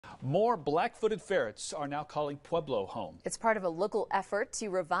More black-footed ferrets are now calling Pueblo home. It's part of a local effort to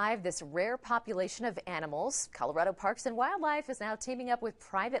revive this rare population of animals. Colorado Parks and Wildlife is now teaming up with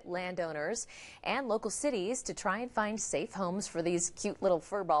private landowners and local cities to try and find safe homes for these cute little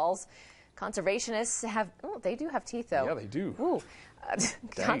fur balls. Conservationists have, they do have teeth though. Yeah, they do. Ooh.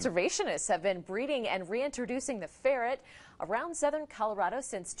 Conservationists have been breeding and reintroducing the ferret around southern Colorado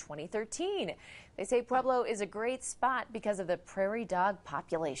since 2013. They say Pueblo is a great spot because of the prairie dog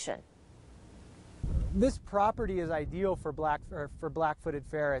population. This property is ideal for black-footed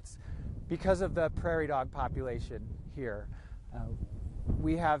ferrets because of the prairie dog population here.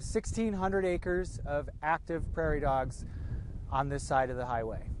 We have 1,600 acres of active prairie dogs on this side of the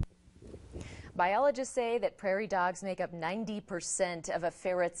highway. Biologists say that prairie dogs make up 90% of a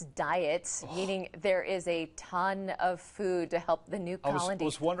ferret's diet, meaning there is a ton of food to help the new colony. I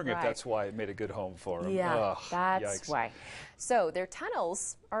was wondering if that's why it made a good home for them. Yeah, that's why. So their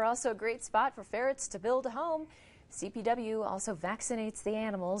tunnels are also a great spot for ferrets to build a home. CPW also vaccinates the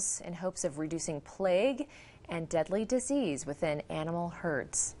animals in hopes of reducing plague and deadly disease within animal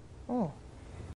herds.